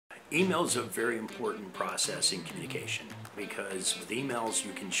Email is a very important process in communication because with emails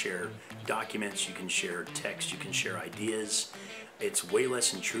you can share documents, you can share text, you can share ideas. It's way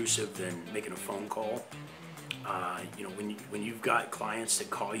less intrusive than making a phone call. When you've got clients that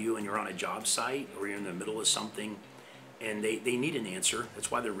call you and you're on a job site or you're in the middle of something and they need an answer, that's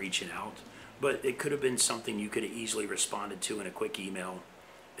why they're reaching out. But it could have been something you could have easily responded to in a quick email.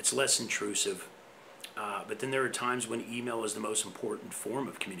 It's less intrusive. But then there are times when email is the most important form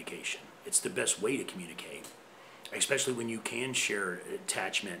of communication. It's the best way to communicate, especially when you can share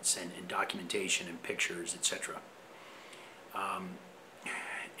attachments and documentation and pictures, etc.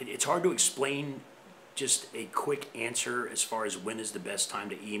 It's hard to explain just a quick answer as far as when is the best time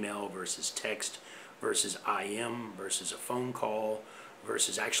to email versus text versus IM versus a phone call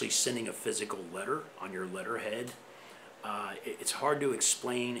versus actually sending a physical letter on your letterhead. It's hard to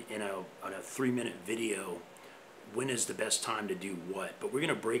explain on a 3-minute video when is the best time to do what, but we're going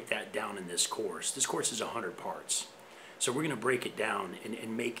to break that down in this course. This course is 100 parts. So we're going to break it down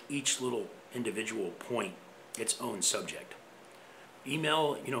and make each little individual point its own subject.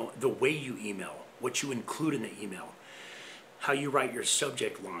 Email, the way you email, what you include in the email, how you write your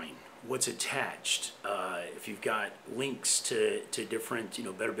subject line, what's attached, if you've got links to different,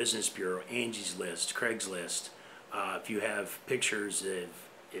 Better Business Bureau, Angie's List, Craigslist, if you have pictures of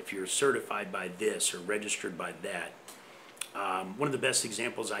if you're certified by this or registered by that. One of the best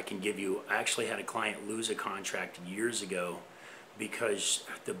examples I can give you, I actually had a client lose a contract years ago because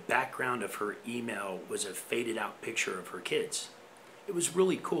the background of her email was a faded out picture of her kids. It was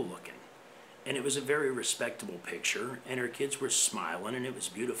really cool looking. And it was a very respectable picture, and her kids were smiling, and it was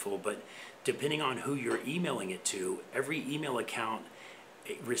beautiful. But depending on who you're emailing it to, every email account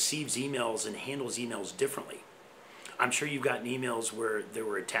receives emails and handles emails differently. I'm sure you've gotten emails where there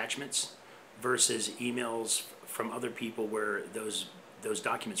were attachments versus emails from other people where those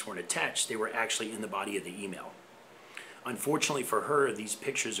documents weren't attached. They were actually in the body of the email. Unfortunately for her, these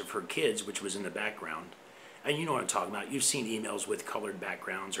pictures of her kids, which was in the background, and you know what I'm talking about. You've seen emails with colored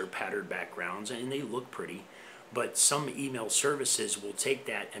backgrounds or patterned backgrounds, and they look pretty. But some email services will take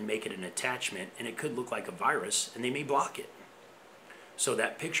that and make it an attachment, and it could look like a virus, and they may block it. So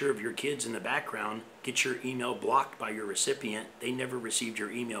that picture of your kids in the background gets your email blocked by your recipient. They never received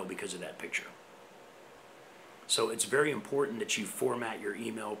your email because of that picture. So it's very important that you format your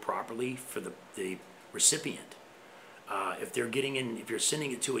email properly for the recipient. If you're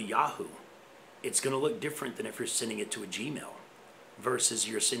sending it to a Yahoo, it's going to look different than if you're sending it to a Gmail versus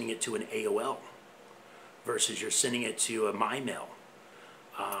you're sending it to an AOL versus you're sending it to a MyMail.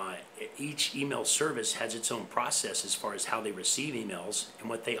 Each email service has its own process as far as how they receive emails and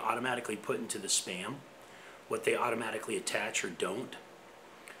what they automatically put into the spam, what they automatically attach or don't.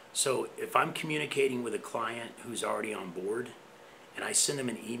 So if I'm communicating with a client who's already on board and I send them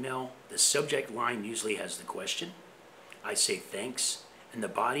an email, the subject line usually has the question. I say thanks. And the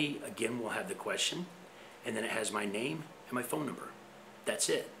body, again, will have the question, and then it has my name and my phone number. That's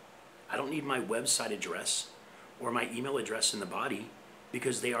it. I don't need my website address or my email address in the body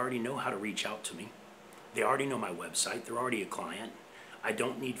because they already know how to reach out to me. They already know my website. They're already a client. I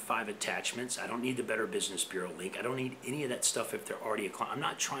don't need 5 attachments. I don't need the Better Business Bureau link. I don't need any of that stuff if they're already a client. I'm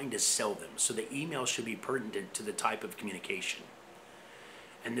not trying to sell them. So the email should be pertinent to the type of communication.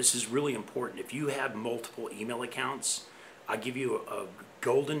 And this is really important. If you have multiple email accounts, I'll give you a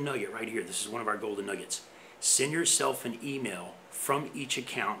golden nugget right here. This is one of our golden nuggets. Send yourself an email from each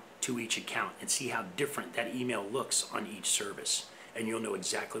account to each account and see how different that email looks on each service. And you'll know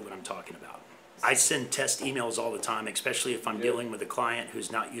exactly what I'm talking about. I send test emails all the time, especially if I'm dealing with a client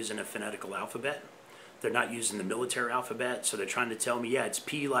who's not using a phonetical alphabet. They're not using the military alphabet, so they're trying to tell me, yeah, it's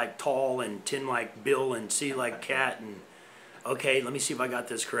P like tall and 10 like Bill and C like cat. And okay, let me see if I got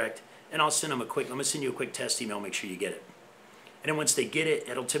this correct. And I'll send them I'm going to send you a quick test email, make sure you get it. And then once they get it,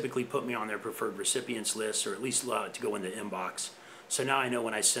 it'll typically put me on their preferred recipients list or at least allow it to go in the inbox. So now I know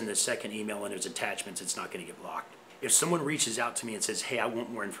when I send the second email and there's attachments, it's not going to get blocked. If someone reaches out to me and says, hey, I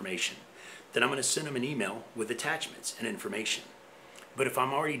want more information, then I'm going to send them an email with attachments and information. But if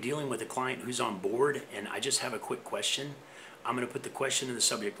I'm already dealing with a client who's on board and I just have a quick question, I'm going to put the question in the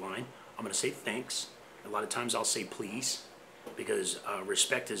subject line. I'm going to say thanks. A lot of times I'll say please because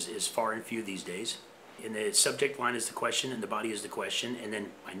respect is far and few these days. And the subject line is the question and the body is the question, and then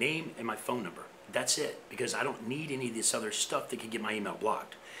my name and my phone number. That's it, because I don't need any of this other stuff that could get my email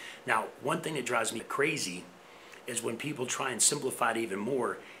blocked. Now, one thing that drives me crazy is when people try and simplify it even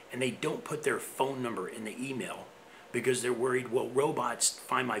more and they don't put their phone number in the email because they're worried, well, robots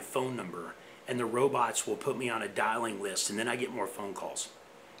find my phone number and the robots will put me on a dialing list and then I get more phone calls.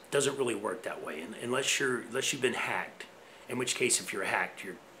 It doesn't really work that way unless you've been hacked, in which case if you're hacked,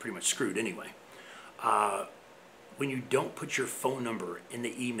 pretty much screwed anyway. When you don't put your phone number in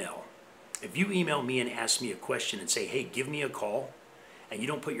the email, if you email me and ask me a question and say, hey, give me a call, and you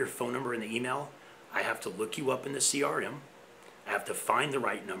don't put your phone number in the email, I have to look you up in the CRM. I have to find the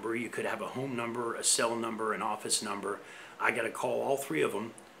right number. You could have a home number, a cell number, an office number. I got to call all three of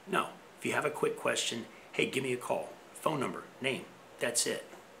them. No. If you have a quick question, hey, give me a call. Phone number, name. That's it.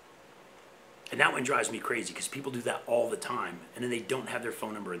 And that one drives me crazy because people do that all the time, and then they don't have their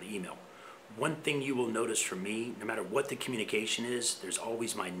phone number in the email. One thing you will notice from me, no matter what the communication is, there's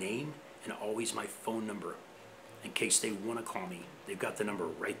always my name and always my phone number. In case they want to call me, they've got the number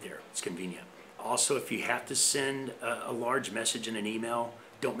right there. It's convenient. Also, if you have to send a large message in an email,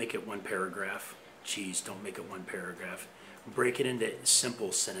 don't make it one paragraph. Geez, don't make it one paragraph. Break it into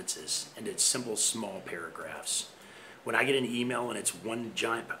simple sentences, into simple small paragraphs. When I get an email and it's one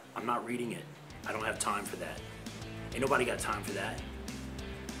giant, I'm not reading it. I don't have time for that. Ain't nobody got time for that.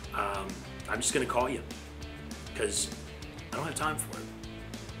 I'm just gonna call you because I don't have time for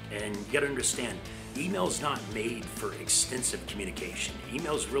it. And you gotta understand, email's not made for extensive communication.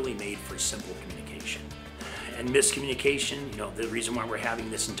 Email's really made for simple communication. And miscommunication, the reason why we're having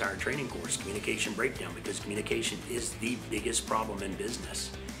this entire training course, communication breakdown, because communication is the biggest problem in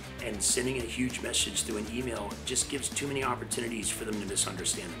business. And sending a huge message through an email just gives too many opportunities for them to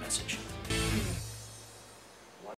misunderstand the message.